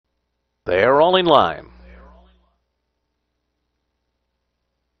They're all in line.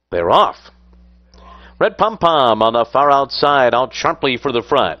 They're off. Red Pom Pom on the far outside, out sharply for the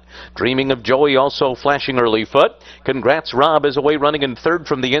front. Dreaming of Joey also flashing early foot. Congrats Rob is away running in third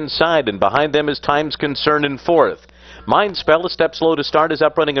from the inside, and behind them is Time's Concern in fourth. Mind Spell, a step slow to start, is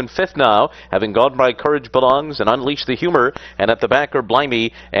up running in fifth now, having gone by Courage Belongs and Unleash the Humor, and at the back are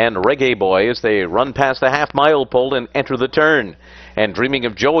Blimey and Reggae Boy as they run past the half-mile pole and enter the turn. And Dreaming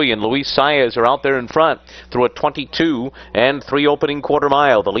of Joey and Luis Saez are out there in front through a 22 and 3 opening quarter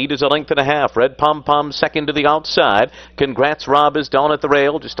mile. The lead is a length and a half. Red Pom Pom second to the outside. Congrats Rob is down at the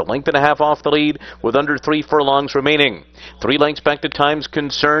rail, just a length and a half off the lead with under 3 furlongs remaining. 3 lengths back to Time's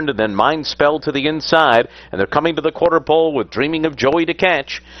Concerned, and then Mind Spell to the inside, and they're coming to the quarter pole with Dreaming of Joey to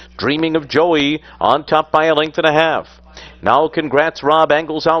catch. Dreaming of Joey on top by a length and a half. Now Congrats Rob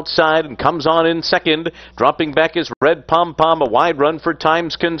angles outside and comes on in second. Dropping back is Red Pom Pom, a wide run for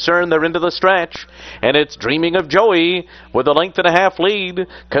Time's Concern. They're into the stretch, and it's Dreaming of Joey with a length and a half lead.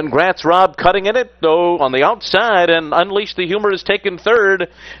 Congrats Rob cutting in it, though, on the outside, and Unleash the Humor is taken third.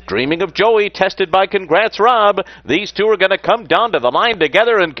 Dreaming of Joey tested by Congrats Rob. These two are going to come down to the line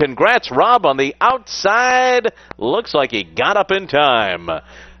together, and Congrats Rob on the outside. Looks like he got up in time.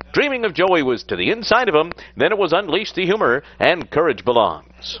 Dreaming of Joey was to the inside of him. Then it was Unleash the Humor and Courage Belongs.